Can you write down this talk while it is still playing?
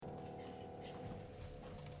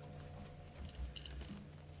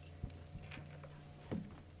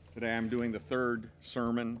Today I'm doing the third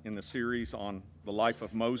sermon in the series on the life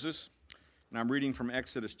of Moses, and I'm reading from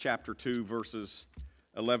Exodus chapter 2, verses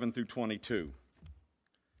 11 through 22.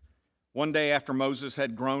 One day after Moses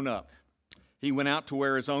had grown up, he went out to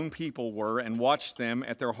where his own people were and watched them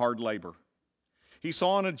at their hard labor. He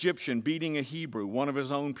saw an Egyptian beating a Hebrew, one of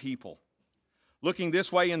his own people. Looking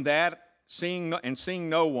this way and that, seeing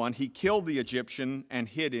no one, he killed the Egyptian and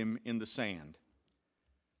hid him in the sand.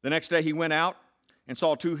 The next day he went out and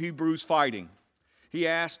saw two Hebrews fighting. He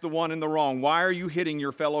asked the one in the wrong, "Why are you hitting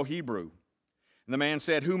your fellow Hebrew?" And the man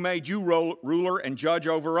said, "Who made you ruler and judge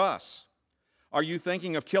over us? Are you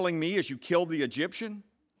thinking of killing me as you killed the Egyptian?"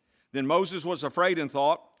 Then Moses was afraid and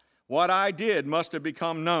thought, "What I did must have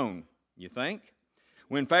become known." You think?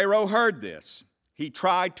 When Pharaoh heard this, he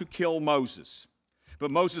tried to kill Moses.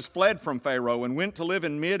 But Moses fled from Pharaoh and went to live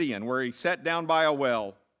in Midian, where he sat down by a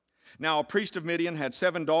well. Now a priest of Midian had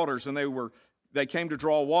 7 daughters, and they came to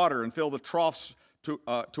draw water and fill the troughs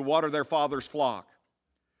to water their father's flock.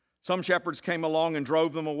 Some shepherds came along and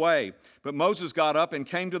drove them away, but Moses got up and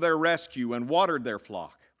came to their rescue and watered their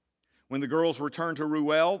flock. When the girls returned to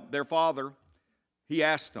Reuel, their father, he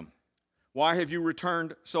asked them, "Why have you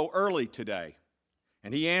returned so early today?"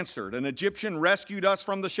 And he answered, "An Egyptian rescued us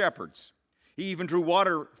from the shepherds. He even drew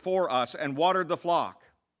water for us and watered the flock."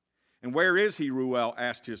 "And where is he?" Reuel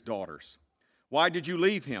asked his daughters. "Why did you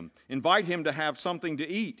leave him? Invite him to have something to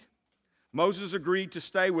eat." Moses agreed to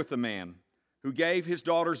stay with the man, who gave his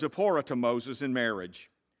daughter Zipporah to Moses in marriage.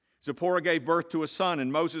 Zipporah gave birth to a son, and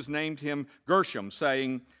Moses named him Gershom,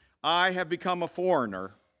 saying, "I have become a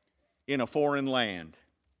foreigner in a foreign land."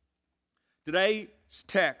 Today's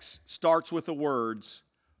text starts with the words,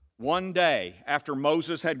 "One day after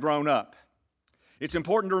Moses had grown up." It's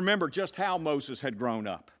important to remember just how Moses had grown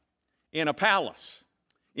up. In a palace,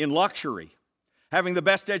 in luxury, having the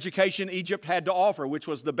best education Egypt had to offer, which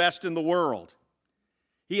was the best in the world.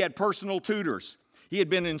 He had personal tutors. He had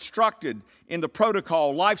been instructed in the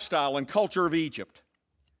protocol, lifestyle, and culture of Egypt.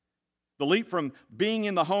 The leap from being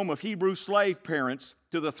in the home of Hebrew slave parents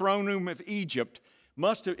to the throne room of Egypt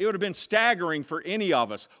it would have been staggering for any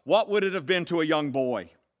of us. What would it have been to a young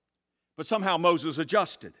boy? But somehow Moses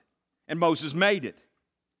adjusted, and Moses made it.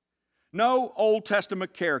 No Old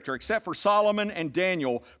Testament character, except for Solomon and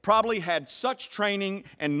Daniel, probably had such training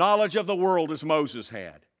and knowledge of the world as Moses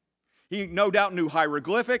had. He no doubt knew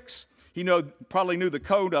hieroglyphics. He probably knew the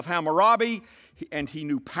code of Hammurabi, and he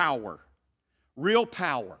knew power, real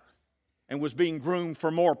power, and was being groomed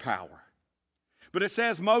for more power. But it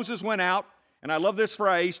says Moses went out, and I love this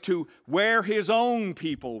phrase, to where his own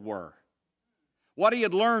people were. What he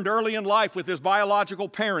had learned early in life with his biological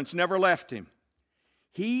parents never left him.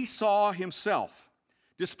 He saw himself,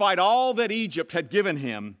 despite all that Egypt had given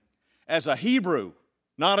him, as a Hebrew,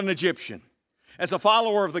 not an Egyptian, as a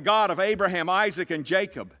follower of the God of Abraham, Isaac, and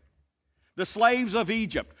Jacob. The slaves of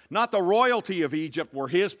Egypt, not the royalty of Egypt, were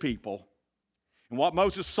his people. And what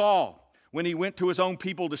Moses saw when he went to his own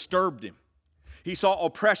people disturbed him. He saw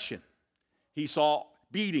oppression. He saw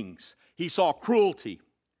beatings. He saw cruelty.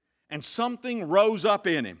 And something rose up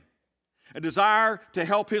in him. A desire to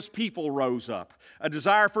help his people rose up. A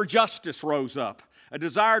desire for justice rose up. A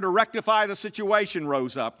desire to rectify the situation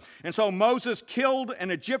rose up. And so Moses killed an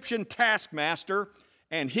Egyptian taskmaster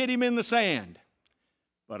and hid him in the sand,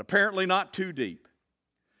 but apparently not too deep.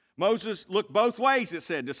 Moses looked both ways, it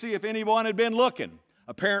said, to see if anyone had been looking.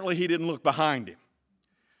 Apparently he didn't look behind him.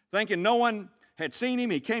 Thinking no one had seen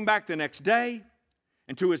him, he came back the next day,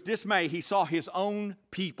 and to his dismay, he saw his own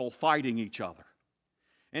people fighting each other.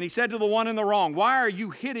 And he said to the one in the wrong, "Why are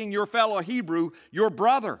you hitting your fellow Hebrew, your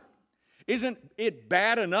brother? Isn't it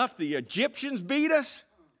bad enough the Egyptians beat us?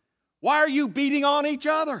 Why are you beating on each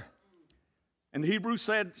other?" And the Hebrew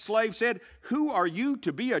slave said, "Who are you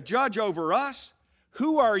to be a judge over us?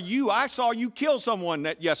 Who are you? I saw you kill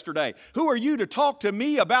someone yesterday. Who are you to talk to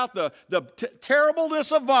me about the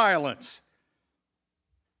terribleness of violence?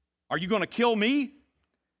 Are you going to kill me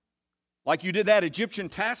like you did that Egyptian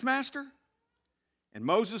taskmaster?" And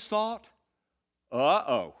Moses thought,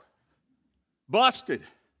 busted.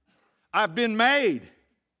 I've been made.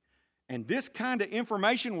 And this kind of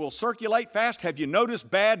information will circulate fast. Have you noticed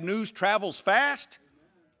bad news travels fast?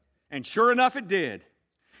 And sure enough, it did.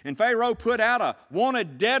 And Pharaoh put out a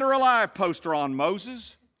wanted dead or alive poster on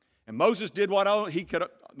Moses. And Moses did the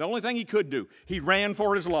only thing he could do. He ran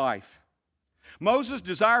for his life. Moses'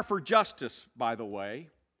 desire for justice, by the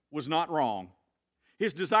way, was not wrong.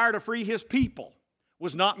 His desire to free his people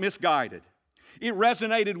was not misguided. It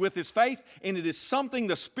resonated with his faith, and it is something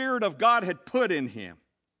the Spirit of God had put in him.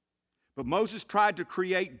 But Moses tried to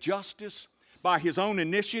create justice by his own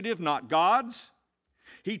initiative, not God's.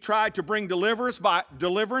 He tried to bring deliverance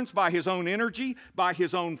by his own energy, by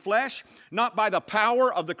his own flesh, not by the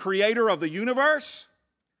power of the creator of the universe.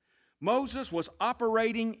 Moses was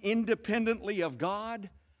operating independently of God,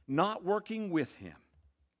 not working with him.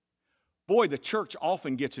 Boy, the church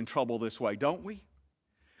often gets in trouble this way, don't we?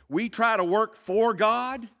 We try to work for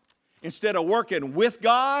God instead of working with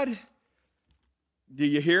God. Do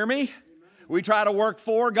you hear me? We try to work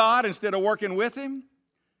for God instead of working with Him.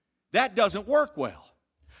 That doesn't work well.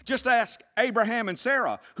 Just ask Abraham and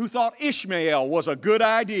Sarah, who thought Ishmael was a good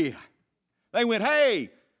idea. They went, hey,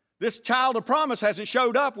 this child of promise hasn't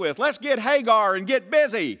showed up with. Let's get Hagar and get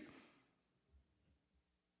busy.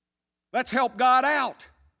 Let's help God out.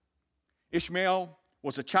 Ishmael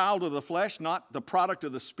was a child of the flesh, not the product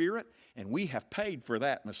of the Spirit, and we have paid for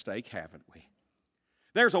that mistake, haven't we?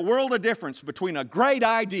 There's a world of difference between a great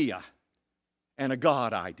idea and a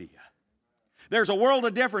God idea. There's a world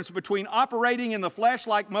of difference between operating in the flesh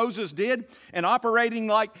like Moses did and operating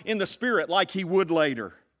like in the Spirit like he would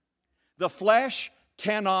later. The flesh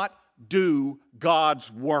cannot do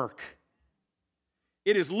God's work.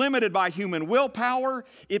 It is limited by human willpower.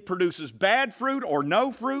 It produces bad fruit or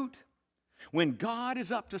no fruit. When God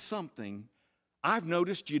is up to something, I've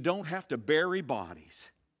noticed you don't have to bury bodies.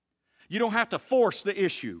 You don't have to force the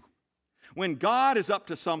issue. When God is up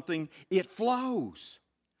to something, it flows.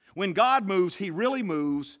 When God moves, He really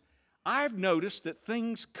moves. I've noticed that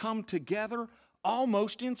things come together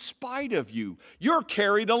almost in spite of you. You're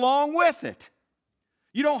carried along with it.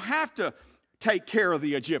 You don't have to take care of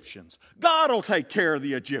the Egyptians. God will take care of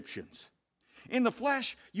the Egyptians. In the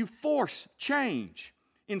flesh, you force change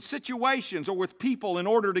in situations or with people in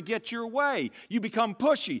order to get your way. You become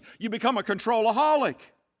pushy. You become a controlaholic.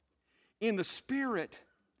 In the Spirit,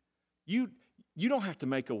 you don't have to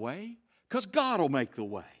make a way because God will make the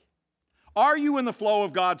way. Are you in the flow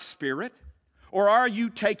of God's Spirit, or are you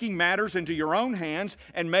taking matters into your own hands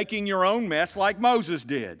and making your own mess like Moses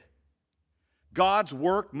did? God's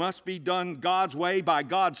work must be done God's way by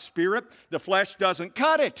God's Spirit. The flesh doesn't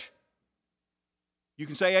cut it. You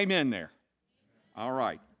can say amen there. All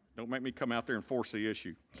right. Don't make me come out there and force the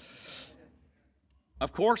issue.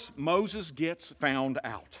 Of course, Moses gets found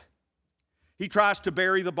out. He tries to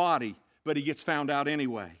bury the body, but he gets found out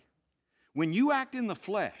anyway. When you act in the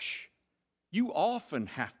flesh, you often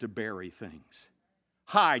have to bury things,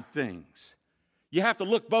 hide things. You have to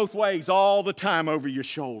look both ways all the time over your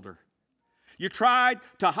shoulder. You tried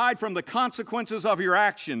to hide from the consequences of your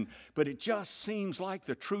action, but it just seems like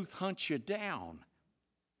the truth hunts you down.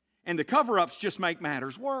 And the cover-ups just make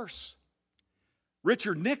matters worse.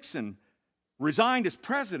 Richard Nixon resigned as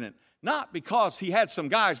president, not because he had some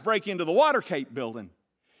guys break into the Watergate building.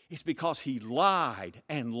 It's because he lied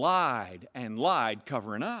and lied and lied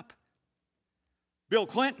covering up. Bill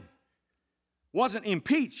Clinton wasn't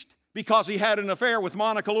impeached because he had an affair with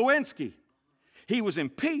Monica Lewinsky. He was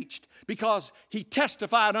impeached because he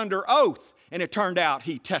testified under oath, and it turned out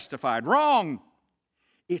he testified wrong.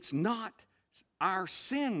 It's not our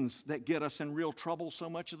sins that get us in real trouble so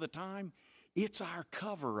much of the time. It's our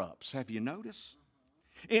cover-ups. Have you noticed?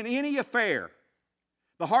 In any affair,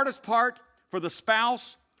 the hardest part for the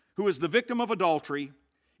spouse who is the victim of adultery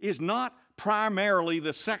is not primarily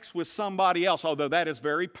the sex with somebody else, although that is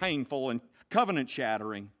very painful and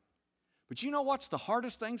covenant-shattering. But you know what's the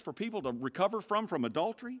hardest things for people to recover from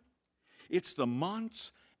adultery? It's the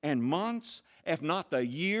months and months, if not the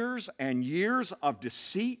years and years of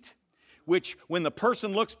deceit, which when the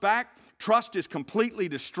person looks back, trust is completely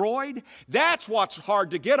destroyed. That's what's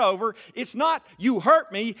hard to get over. It's not you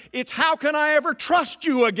hurt me, it's how can I ever trust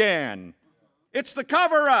you again? It's the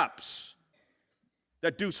cover-ups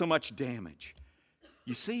that do so much damage.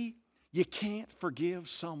 You see, you can't forgive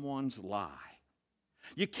someone's lie.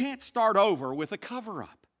 You can't start over with a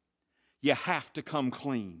cover-up. You have to come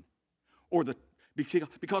clean.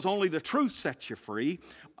 Because only the truth sets you free.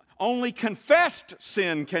 Only confessed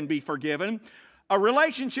sin can be forgiven. A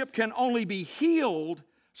relationship can only be healed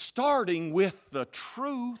starting with the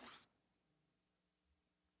truth.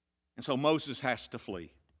 And so Moses has to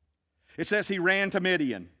flee. It says he ran to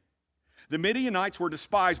Midian. The Midianites were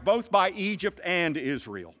despised both by Egypt and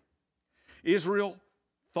Israel. Israel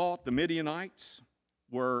thought the Midianites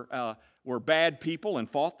were bad people and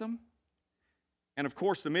fought them. And of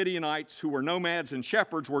course, the Midianites, who were nomads and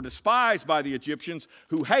shepherds, were despised by the Egyptians,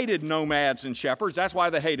 who hated nomads and shepherds. That's why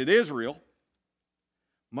they hated Israel.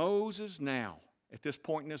 Moses now, at this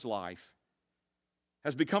point in his life,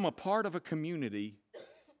 has become a part of a community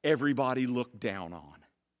everybody looked down on.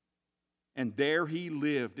 And there he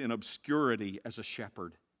lived in obscurity as a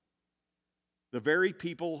shepherd. The very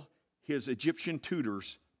people his Egyptian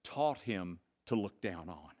tutors taught him to look down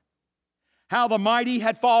on. How the mighty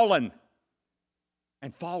had fallen,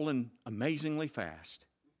 and fallen amazingly fast.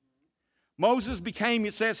 Moses became,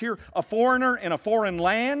 it says here, a foreigner in a foreign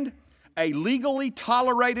land, a legally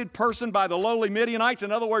tolerated person by the lowly Midianites.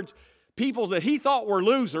 In other words, people that he thought were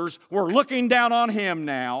losers were looking down on him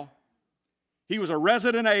now. He was a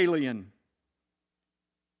resident alien.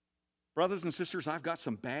 Brothers and sisters, I've got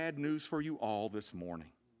some bad news for you all this morning.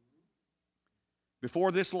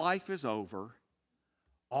 Before this life is over,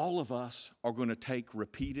 all of us are going to take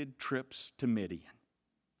repeated trips to Midian.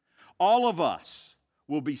 All of us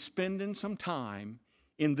will be spending some time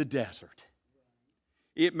in the desert.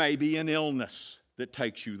 It may be an illness that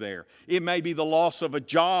takes you there. It may be the loss of a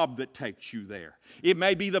job that takes you there. It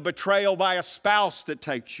may be the betrayal by a spouse that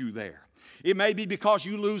takes you there. It may be because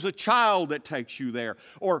you lose a child that takes you there.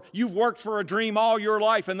 Or you've worked for a dream all your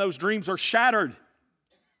life and those dreams are shattered.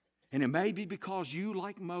 And it may be because you,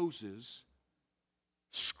 like Moses,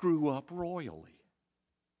 screw up royally.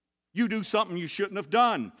 You do something you shouldn't have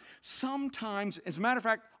done. Sometimes, as a matter of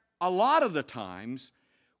fact, a lot of the times,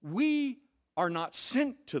 we are not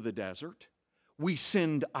sent to the desert. We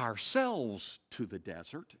send ourselves to the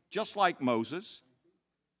desert, just like Moses.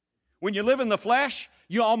 When you live in the flesh,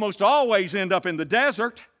 you almost always end up in the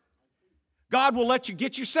desert. God will let you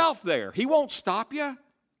get yourself there. He won't stop you.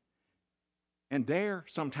 And there,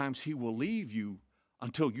 sometimes He will leave you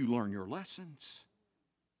until you learn your lessons.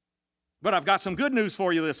 But I've got some good news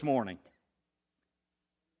for you this morning.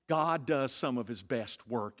 God does some of His best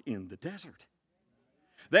work in the desert.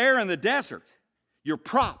 There in the desert, your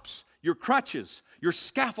props, your crutches, your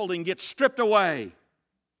scaffolding gets stripped away.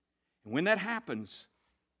 And when that happens,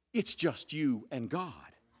 it's just you and God.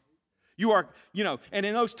 You are, and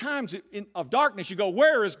in those times of darkness, you go,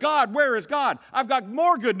 where is God? Where is God? I've got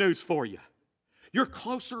more good news for you. You're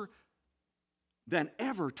closer than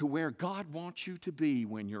ever to where God wants you to be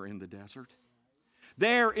when you're in the desert.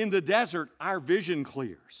 There in the desert, our vision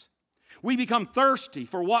clears. We become thirsty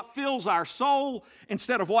for what fills our soul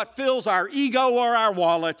instead of what fills our ego or our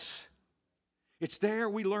wallets. It's there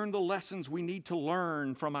we learn the lessons we need to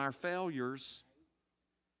learn from our failures.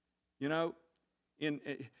 In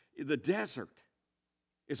the desert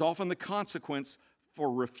is often the consequence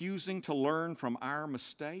for refusing to learn from our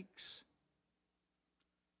mistakes.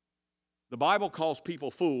 The Bible calls people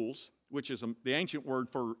fools, which is the ancient word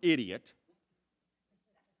for idiot.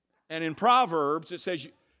 And in Proverbs, it says,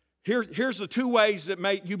 here's the two ways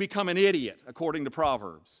that you become an idiot, according to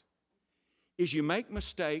Proverbs. Is you make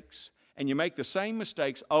mistakes, and you make the same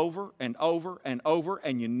mistakes over and over and over,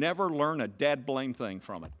 and you never learn a dead blame thing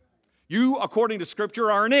from it. You, according to Scripture,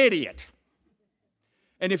 are an idiot.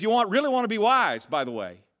 And if you really want to be wise, by the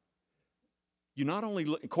way,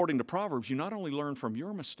 according to Proverbs, you not only learn from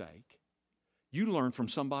your mistake, you learn from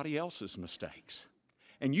somebody else's mistakes.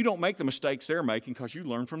 And you don't make the mistakes they're making because you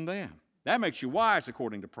learn from them. That makes you wise,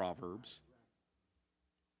 according to Proverbs.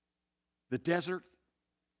 The desert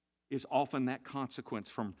is often that consequence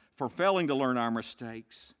for failing to learn our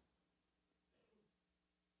mistakes.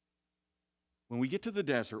 When we get to the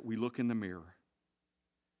desert, we look in the mirror.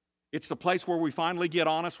 It's the place where we finally get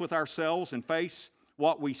honest with ourselves and face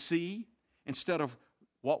what we see instead of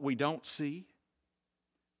what we don't see.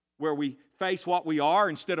 Where we face what we are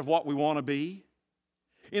instead of what we want to be.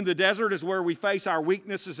 In the desert is where we face our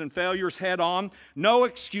weaknesses and failures head on. No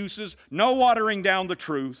excuses, no watering down the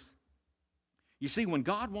truth. You see, when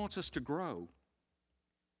God wants us to grow,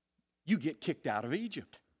 you get kicked out of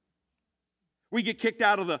Egypt. We get kicked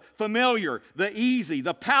out of the familiar, the easy,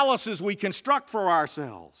 the palaces we construct for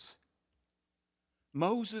ourselves.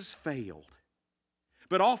 Moses failed.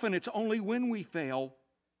 But often it's only when we fail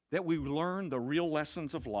that we learn the real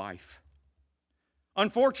lessons of life.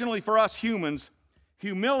 Unfortunately for us humans,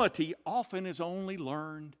 humility often is only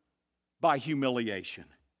learned by humiliation.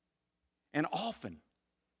 And often,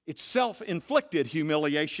 it's self-inflicted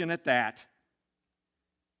humiliation at that.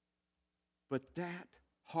 But that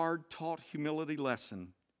hard-taught humility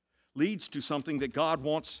lesson leads to something that God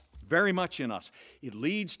wants very much in us. It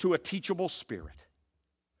leads to a teachable spirit.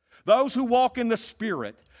 Those who walk in the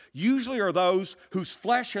Spirit usually are those whose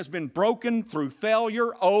flesh has been broken through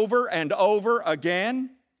failure over and over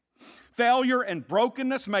again. Failure and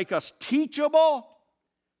brokenness make us teachable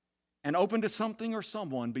and open to something or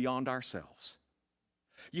someone beyond ourselves.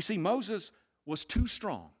 You see, Moses was too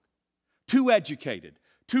strong, too educated,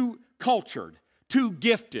 too cultured, too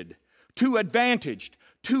gifted, too advantaged,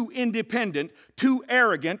 too independent, too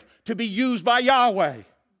arrogant to be used by Yahweh.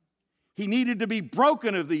 He needed to be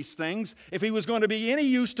broken of these things if he was going to be any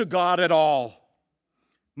use to God at all.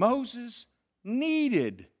 Moses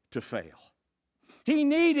needed to fail. He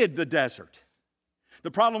needed the desert.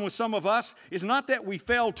 The problem with some of us is not that we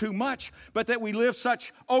fail too much, but that we live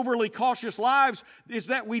such overly cautious lives, is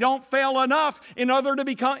that we don't fail enough in order to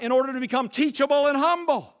become teachable and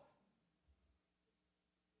humble.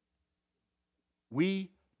 We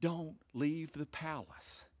don't leave the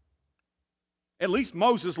palace. At least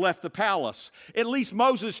Moses left the palace. At least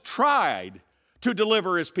Moses tried to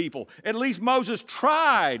deliver his people. At least Moses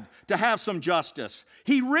tried to have some justice.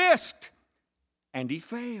 He risked and he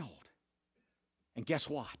failed. And guess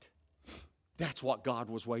what? That's what God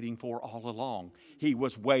was waiting for all along. He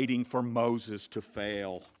was waiting for Moses to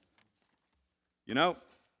fail. You know,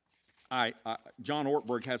 John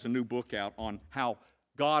Ortberg has a new book out on how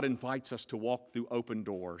God invites us to walk through open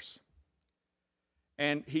doors.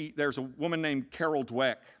 And there's a woman named Carol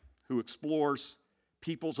Dweck who explores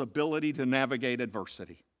people's ability to navigate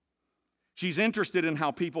adversity. She's interested in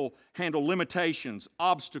how people handle limitations,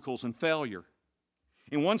 obstacles, and failure.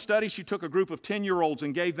 In one study, she took a group of 10-year-olds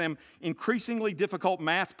and gave them increasingly difficult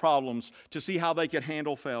math problems to see how they could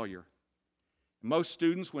handle failure. Most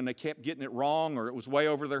students, when they kept getting it wrong or it was way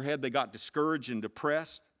over their head, they got discouraged and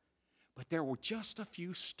depressed. But there were just a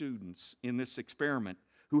few students in this experiment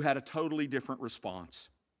who had a totally different response.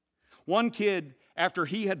 One kid, after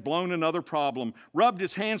he had blown another problem, rubbed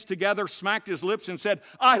his hands together, smacked his lips, and said,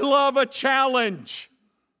 "I love a challenge."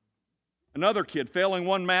 Another kid, failing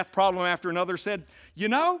one math problem after another, said, "You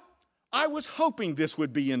know, I was hoping this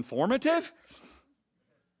would be informative."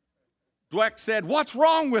 Dweck said, "What's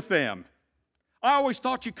wrong with them? I always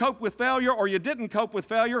thought you coped with failure or you didn't cope with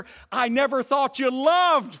failure. I never thought you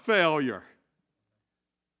loved failure."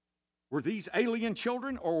 Were these alien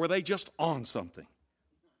children or were they just on something?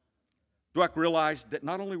 Dweck realized that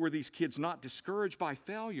not only were these kids not discouraged by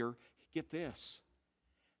failure, get this,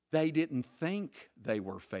 they didn't think they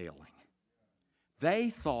were failing. They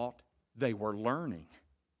thought they were learning.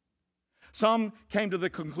 Some came to the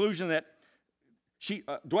conclusion that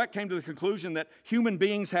Dweck came to the conclusion that human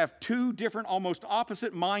beings have two different, almost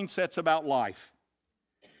opposite mindsets about life.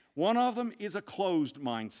 One of them is a closed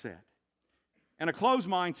mindset. And a closed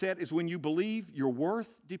mindset is when you believe your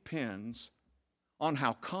worth depends on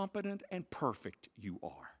how competent and perfect you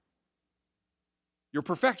are. You're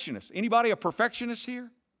perfectionists. Anybody a perfectionist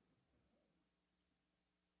here?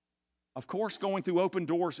 Of course, going through open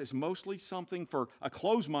doors is mostly something for a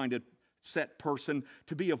closed-minded set person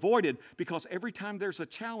to be avoided, because every time there's a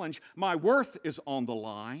challenge, my worth is on the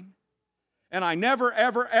line, and I never,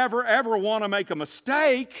 ever, ever, ever want to make a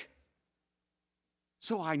mistake,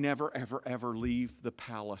 so I never, ever, ever leave the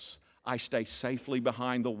palace. I stay safely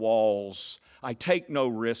behind the walls. I take no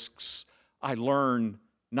risks. I learn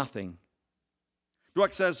nothing.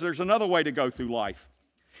 Dweck says there's another way to go through life,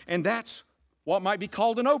 and that's what might be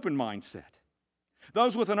called an open mindset.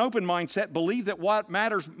 Those with an open mindset believe that what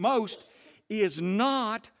matters most is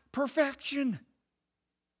not perfection.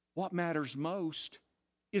 What matters most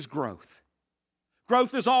is growth.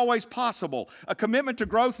 Growth is always possible. A commitment to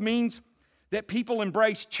growth means that people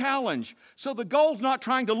embrace challenge. So the goal is not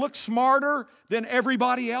trying to look smarter than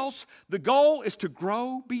everybody else. The goal is to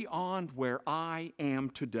grow beyond where I am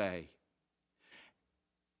today.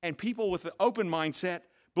 And people with an open mindset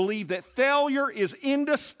believe that failure is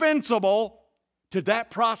indispensable to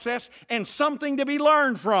that process and something to be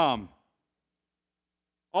learned from.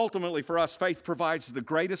 Ultimately, for us, faith provides the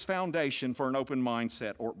greatest foundation for an open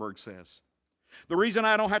mindset, Ortberg says. The reason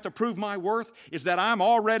I don't have to prove my worth is that I'm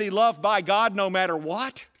already loved by God no matter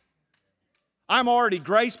what. I'm already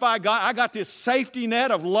graced by God. I got this safety net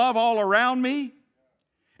of love all around me.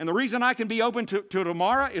 And the reason I can be open to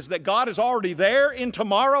tomorrow is that God is already there in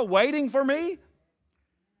tomorrow waiting for me.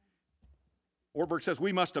 Ortberg says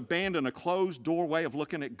we must abandon a closed doorway of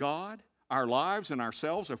looking at God, our lives, and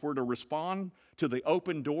ourselves if we're to respond to the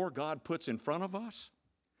open door God puts in front of us.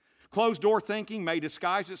 Closed door thinking may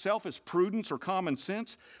disguise itself as prudence or common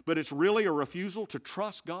sense, but it's really a refusal to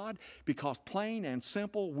trust God because plain and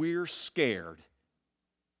simple, we're scared.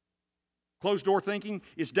 Closed door thinking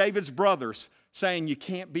is David's brothers saying you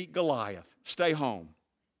can't beat Goliath, stay home.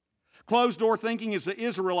 Closed door thinking is the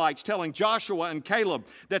Israelites telling Joshua and Caleb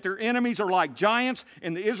that their enemies are like giants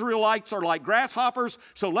and the Israelites are like grasshoppers,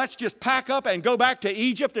 so let's just pack up and go back to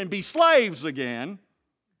Egypt and be slaves again.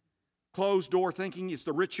 Closed door thinking is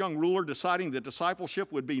the rich young ruler deciding that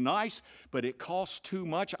discipleship would be nice, but it costs too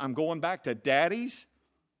much. I'm going back to daddy's.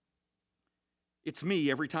 It's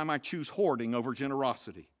me every time I choose hoarding over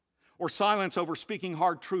generosity or silence over speaking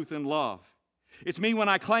hard truth in love. It's me when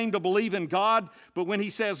I claim to believe in God, but when He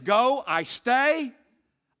says go, I stay.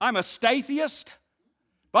 I'm a statheist.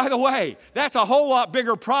 By the way, that's a whole lot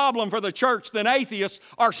bigger problem for the church than atheists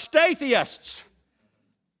are statheists.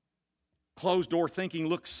 Closed-door thinking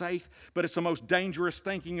looks safe, but it's the most dangerous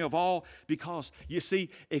thinking of all because, you see,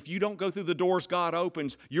 if you don't go through the doors God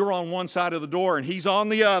opens, you're on one side of the door and He's on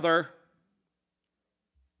the other.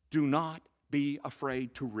 Do not be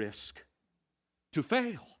afraid to risk, to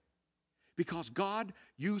fail, because God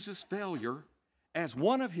uses failure as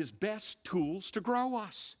one of His best tools to grow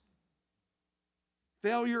us.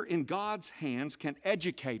 Failure in God's hands can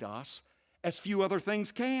educate us as few other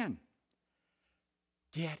things can.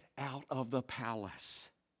 Get out of the palace.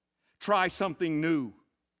 Try something new.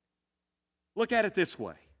 Look at it this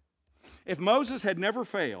way. If Moses had never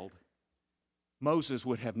failed, Moses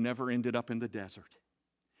would have never ended up in the desert.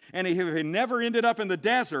 And if he had never ended up in the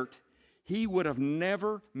desert, he would have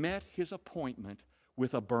never met his appointment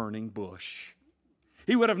with a burning bush.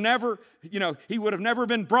 He would have never, he would have never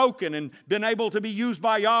been broken and been able to be used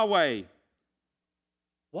by Yahweh.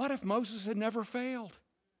 What if Moses had never failed?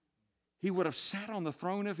 He would have sat on the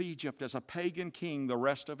throne of Egypt as a pagan king the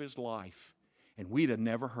rest of his life, and we'd have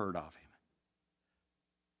never heard of him.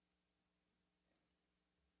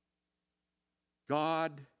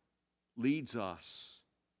 God leads us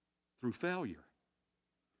through failure.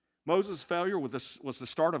 Moses' failure was the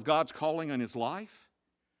start of God's calling on his life.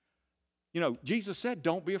 Jesus said,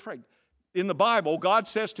 don't be afraid. In the Bible, God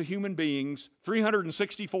says to human beings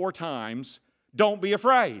 364 times, don't be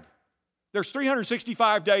afraid. There's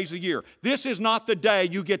 365 days a year. This is not the day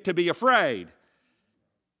you get to be afraid.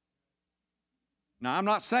 Now, I'm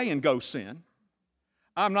not saying go sin.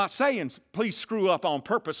 I'm not saying please screw up on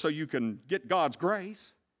purpose so you can get God's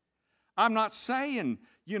grace. I'm not saying,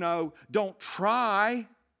 don't try.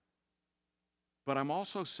 But I'm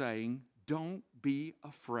also saying don't be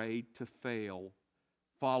afraid to fail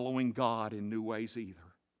following God in new ways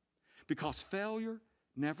either. Because failure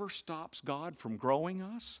never stops God from growing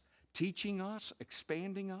us, teaching us,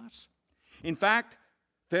 expanding us. In fact,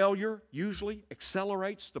 failure usually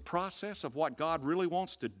accelerates the process of what God really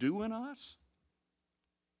wants to do in us.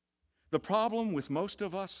 The problem with most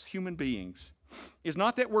of us human beings is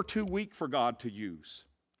not that we're too weak for God to use,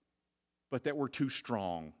 but that we're too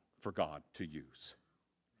strong for God to use.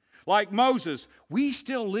 Like Moses, we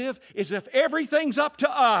still live as if everything's up to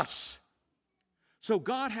us. So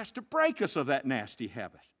God has to break us of that nasty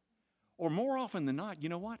habit. Or more often than not, you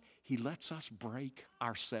know what? He lets us break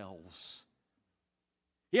ourselves.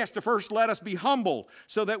 He has to first let us be humble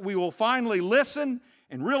so that we will finally listen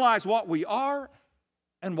and realize what we are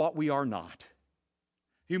and what we are not.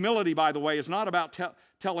 Humility, by the way, is not about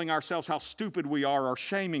telling ourselves how stupid we are or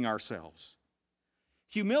shaming ourselves.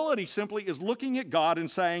 Humility simply is looking at God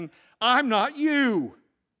and saying, I'm not you.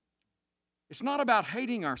 It's not about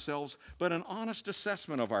hating ourselves, but an honest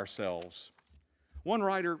assessment of ourselves. One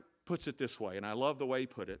writer puts it this way, and I love the way he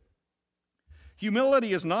put it.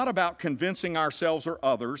 Humility is not about convincing ourselves or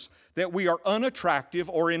others that we are unattractive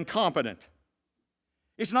or incompetent.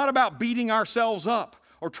 It's not about beating ourselves up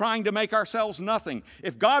or trying to make ourselves nothing.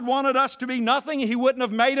 If God wanted us to be nothing, He wouldn't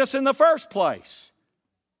have made us in the first place.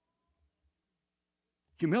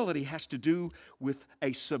 Humility has to do with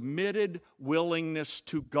a submitted willingness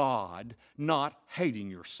to God, not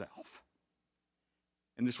hating yourself.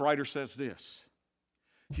 And this writer says this,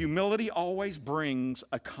 humility always brings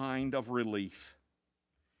a kind of relief.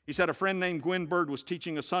 He said a friend named Gwen Bird was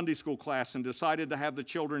teaching a Sunday school class and decided to have the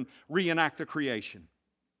children reenact the creation.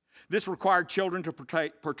 This required children to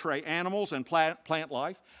portray animals and plant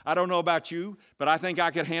life. I don't know about you, but I think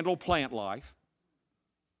I could handle plant life.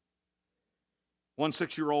 One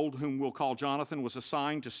 6-year-old, whom we'll call Jonathan, was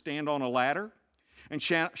assigned to stand on a ladder and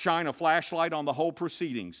shine a flashlight on the whole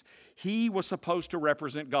proceedings. He was supposed to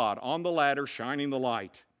represent God on the ladder, shining the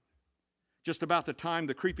light. Just about the time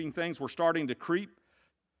the creeping things were starting to creep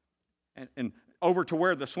and over to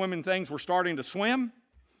where the swimming things were starting to swim,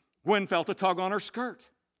 Gwen felt a tug on her skirt.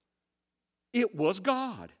 It was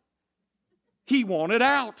God. He wanted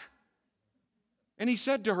out. And he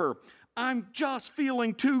said to her, I'm just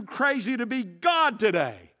feeling too crazy to be God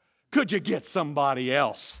today. Could you get somebody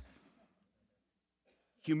else?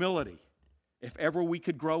 Humility, if ever we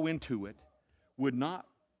could grow into it, would not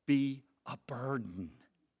be a burden.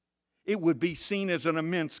 It would be seen as an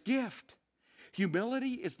immense gift.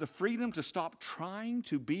 Humility is the freedom to stop trying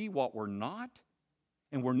to be what we're not,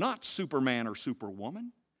 and we're not Superman or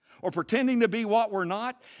Superwoman, or pretending to be what we're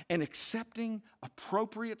not, and accepting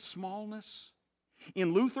appropriate smallness.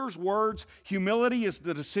 In Luther's words, humility is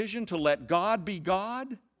the decision to let God be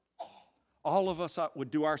God. All of us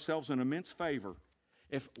would do ourselves an immense favor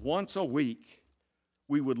if once a week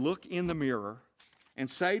we would look in the mirror and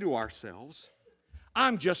say to ourselves,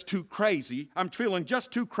 I'm just too crazy. I'm feeling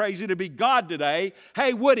just too crazy to be God today.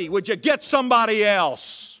 Hey, Woody, would you get somebody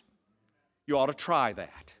else? You ought to try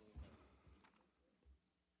that.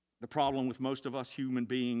 The problem with most of us human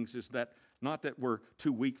beings is that not that we're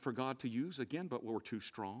too weak for God to use again, but we're too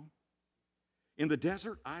strong. In the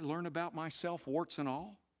desert, I learn about myself, warts and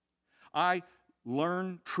all. I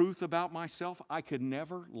learn truth about myself I could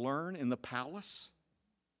never learn in the palace.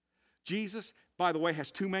 Jesus, by the way,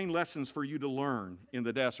 has two main lessons for you to learn in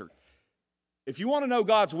the desert. If you want to know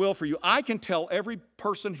God's will for you, I can tell every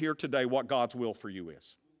person here today what God's will for you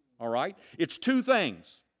is. All right? It's two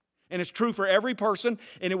things. And it's true for every person,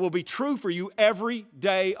 and it will be true for you every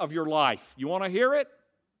day of your life. You want to hear it?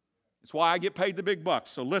 It's why I get paid the big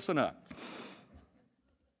bucks, so listen up.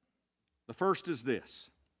 The first is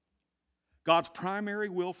this. God's primary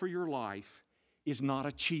will for your life is not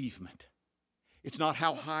achievement. It's not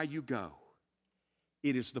how high you go.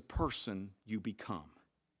 It is the person you become.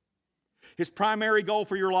 His primary goal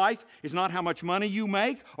for your life is not how much money you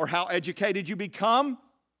make or how educated you become.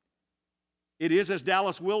 It is, as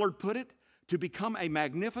Dallas Willard put it, to become a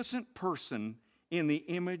magnificent person in the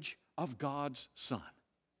image of God's Son.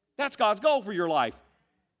 That's God's goal for your life.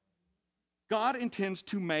 God intends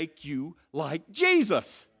to make you like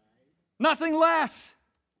Jesus. Nothing less.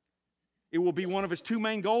 It will be one of His two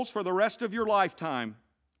main goals for the rest of your lifetime.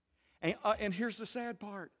 And here's the sad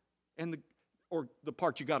part, or the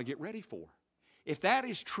part you got to get ready for. If that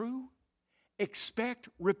is true, expect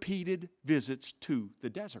repeated visits to the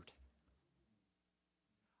desert.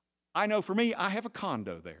 I know for me, I have a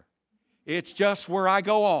condo there. It's just where I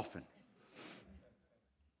go often.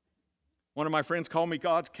 One of my friends called me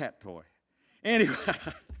God's cat toy. Anyway,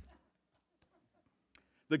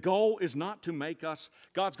 the goal is not to make us,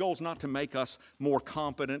 God's goal is not to make us more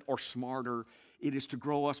competent or smarter. It is to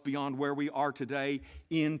grow us beyond where we are today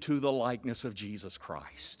into the likeness of Jesus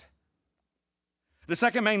Christ. The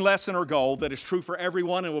second main lesson or goal that is true for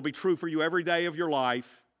everyone and will be true for you every day of your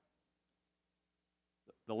life,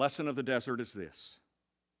 the lesson of the desert is this.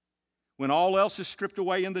 When all else is stripped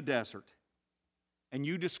away in the desert and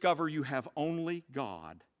you discover you have only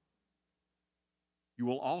God, you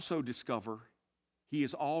will also discover He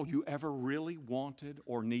is all you ever really wanted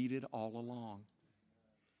or needed all along.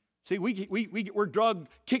 See, we're drugged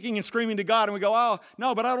kicking and screaming to God, and we go, oh,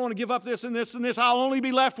 no, but I don't want to give up this and this and this. I'll only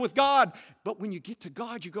be left with God. But when you get to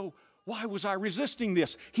God, you go, why was I resisting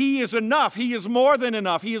this? He is enough. He is more than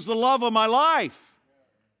enough. He is the love of my life.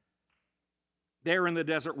 There in the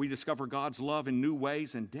desert, we discover God's love in new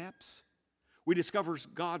ways and depths. We discover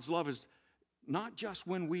God's love is not just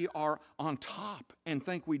when we are on top and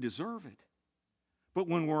think we deserve it, but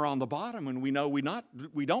when we're on the bottom and we know we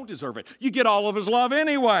don't deserve it. You get all of His love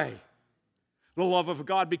anyway. The love of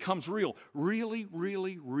God becomes real, really,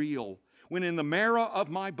 really real, when in the marrow of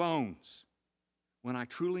my bones, when I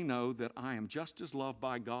truly know that I am just as loved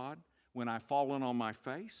by God when I've fallen on my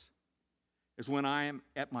face as when I am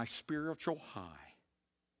at my spiritual high.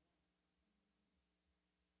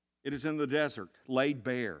 It is in the desert, laid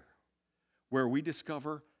bare, where we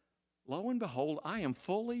discover, lo and behold, I am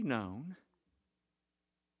fully known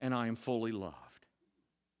and I am fully loved.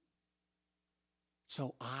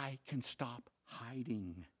 So I can stop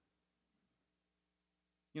hiding.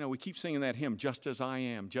 You know, we keep singing that hymn, just as I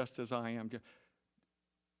am, just as I am,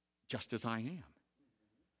 just as I am.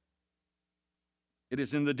 It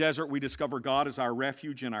is in the desert we discover God as our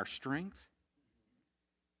refuge and our strength,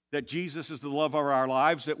 that Jesus is the love of our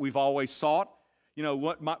lives that we've always sought. You know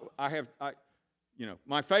what? My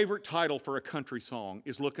favorite title for a country song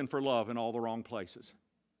is "Looking for Love in All the Wrong Places,"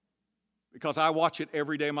 because I watch it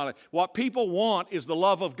every day of my life. What people want is the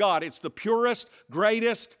love of God. It's the purest,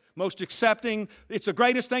 greatest, most accepting. It's the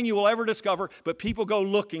greatest thing you will ever discover, but people go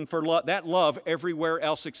looking for that love everywhere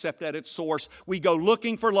else except at its source. We go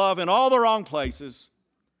looking for love in all the wrong places.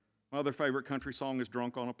 My other favorite country song is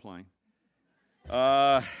 "Drunk on a Plane."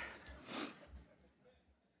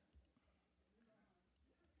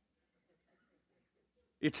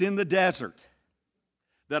 It's in the desert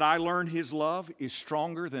that I learn His love is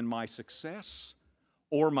stronger than my success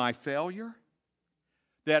or my failure.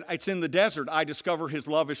 That it's in the desert I discover His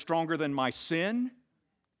love is stronger than my sin.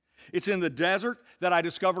 It's in the desert that I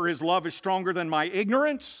discover His love is stronger than my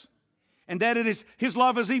ignorance. And that His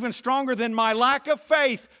love is even stronger than my lack of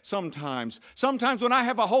faith sometimes. Sometimes when I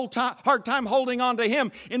have a hard time holding on to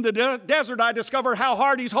Him, in the desert I discover how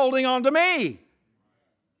hard He's holding on to me.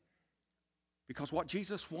 Because what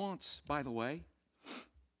Jesus wants, by the way,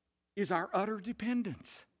 is our utter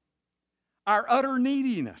dependence, our utter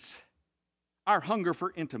neediness, our hunger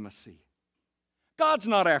for intimacy. God's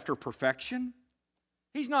not after perfection.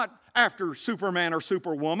 He's not after Superman or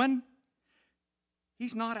Superwoman.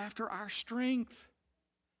 He's not after our strength.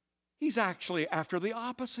 He's actually after the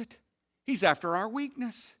opposite. He's after our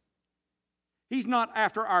weakness. He's not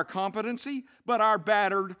after our competency, but our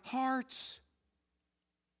battered hearts.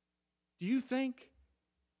 Do you think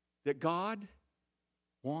that God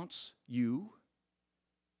wants you?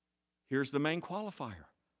 Here's the main qualifier.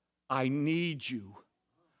 I need you.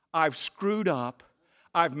 I've screwed up.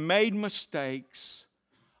 I've made mistakes.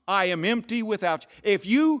 I am empty without you. If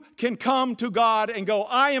you can come to God and go,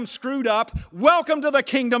 I am screwed up, welcome to the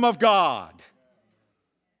kingdom of God.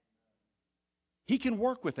 He can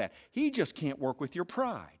work with that. He just can't work with your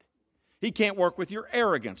pride. He can't work with your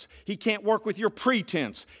arrogance. He can't work with your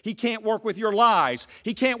pretense. He can't work with your lies.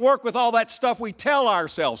 He can't work with all that stuff we tell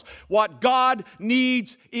ourselves. What God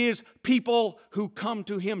needs is people who come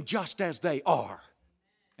to Him just as they are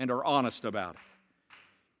and are honest about it.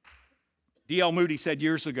 D.L. Moody said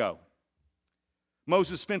years ago,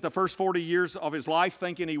 Moses spent the first 40 years of his life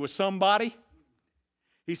thinking he was somebody.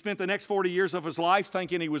 He spent the next 40 years of his life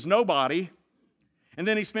thinking he was nobody. And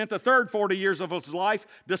then he spent the third 40 years of his life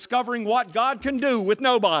discovering what God can do with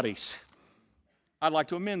nobodies. I'd like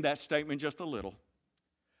to amend that statement just a little.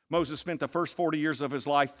 Moses spent the first 40 years of his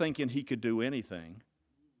life thinking he could do anything.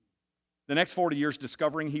 The next 40 years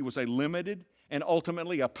discovering he was a limited and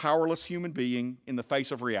ultimately a powerless human being in the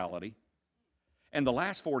face of reality. And the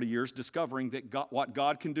last 40 years discovering that what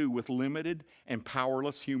God can do with limited and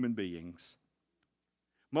powerless human beings.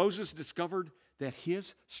 Moses discovered that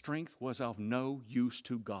his strength was of no use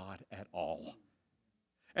to God at all.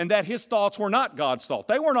 And that his thoughts were not God's thoughts.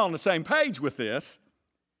 They weren't on the same page with this.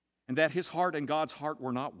 And that his heart and God's heart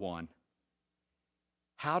were not one.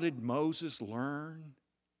 How did Moses learn?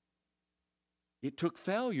 It took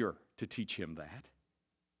failure to teach him that.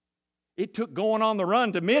 It took going on the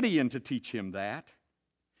run to Midian to teach him that.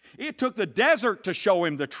 It took the desert to show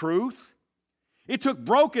him the truth. It took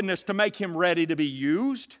brokenness to make him ready to be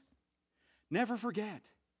used. Never forget,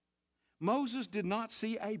 Moses did not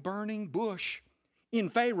see a burning bush in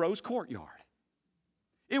Pharaoh's courtyard.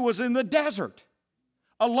 It was in the desert,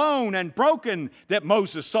 alone and broken, that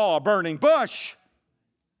Moses saw a burning bush.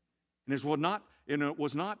 And it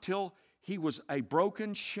was not till he was a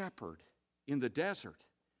broken shepherd in the desert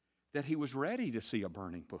that he was ready to see a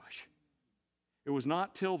burning bush. It was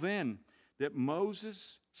not till then that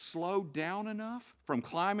Moses slowed down enough from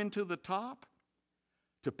climbing to the top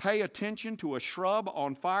to pay attention to a shrub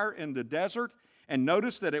on fire in the desert and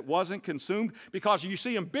notice that it wasn't consumed, because you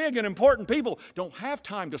see, big and important people don't have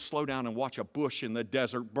time to slow down and watch a bush in the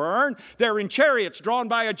desert burn. They're in chariots drawn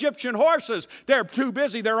by Egyptian horses. They're too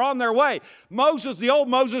busy. They're on their way. Moses, the old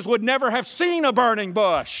Moses, would never have seen a burning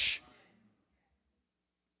bush.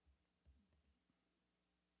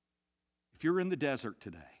 If you're in the desert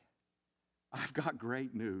today, I've got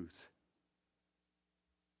great news.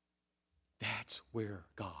 That's where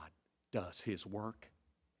God does His work,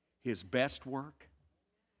 His best work.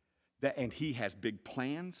 And He has big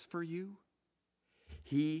plans for you.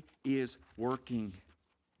 He is working.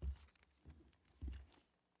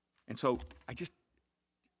 And so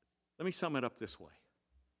let me sum it up this way.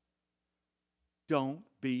 Don't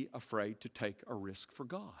be afraid to take a risk for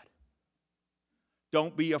God.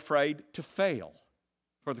 Don't be afraid to fail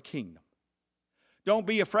for the kingdom. Don't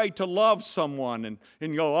be afraid to love someone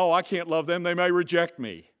and go, oh, I can't love them, they may reject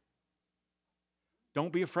me.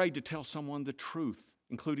 Don't be afraid to tell someone the truth,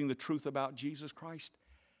 including the truth about Jesus Christ.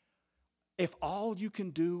 If all you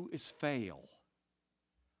can do is fail,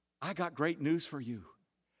 I got great news for you.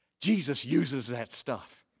 Jesus uses that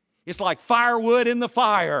stuff. It's like firewood in the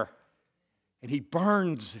fire, and He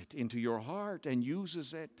burns it into your heart and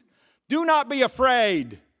uses it. Do not be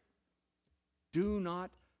afraid. Do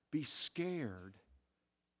not be scared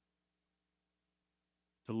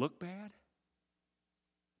to look bad.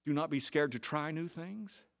 Do not be scared to try new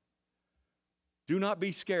things. Do not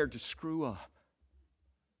be scared to screw up.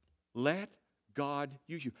 Let God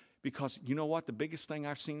use you. Because you know what? The biggest thing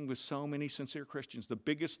I've seen with so many sincere Christians, the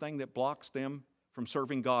biggest thing that blocks them from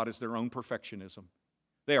serving God is their own perfectionism.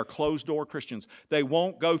 They are closed-door Christians. They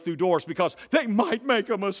won't go through doors because they might make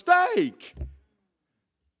a mistake.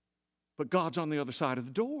 But God's on the other side of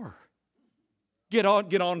the door. Get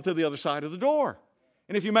on to the other side of the door.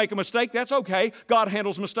 And if you make a mistake, that's okay. God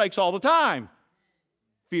handles mistakes all the time.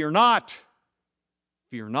 Fear not.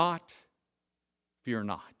 Fear not. Fear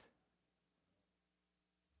not.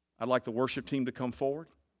 I'd like the worship team to come forward.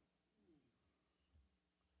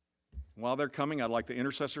 While they're coming, I'd like the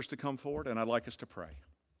intercessors to come forward, and I'd like us to pray.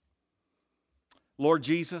 Lord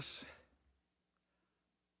Jesus,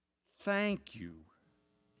 thank you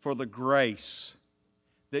for the grace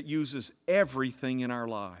that uses everything in our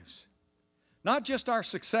lives. Not just our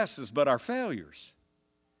successes, but our failures.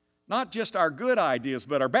 not just our good ideas,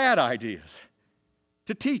 but our bad ideas,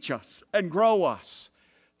 to teach us and grow us.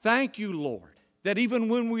 Thank you, Lord, that even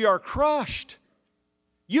when we are crushed,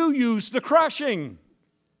 you use the crushing.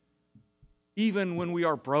 Even when we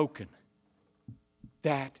are broken,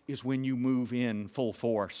 that is when you move in full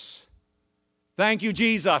force. Thank you,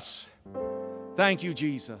 Jesus. Thank you,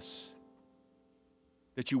 Jesus,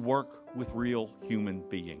 that you work with real human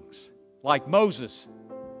beings, like Moses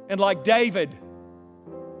and like David,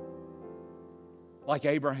 like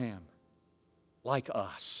Abraham, like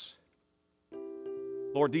us.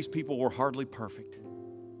 Lord, these people were hardly perfect,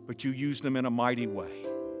 but you used them in a mighty way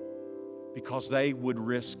because they would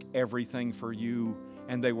risk everything for you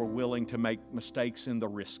and they were willing to make mistakes in the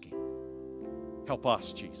risking. Help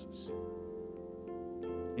us, Jesus.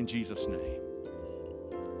 In Jesus' name.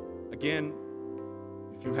 Again,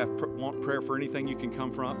 if you want prayer for anything, you can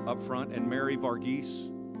come up front. And Mary Varghese,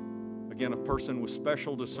 again, a person with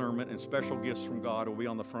special discernment and special gifts from God, will be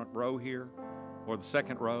on the front row here or the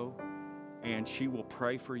second row. And she will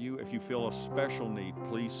pray for you. If you feel a special need,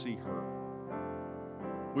 please see her.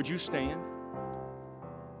 Would you stand?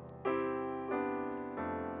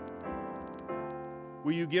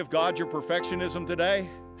 Will you give God your perfectionism today?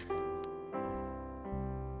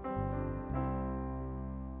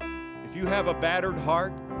 If you have a battered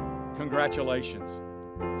heart, congratulations.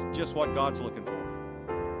 It's just what God's looking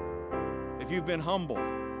for. If you've been humbled,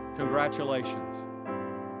 congratulations.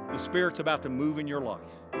 The Spirit's about to move in your life.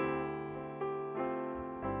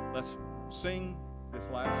 Let's sing this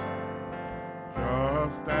last song.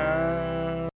 Just as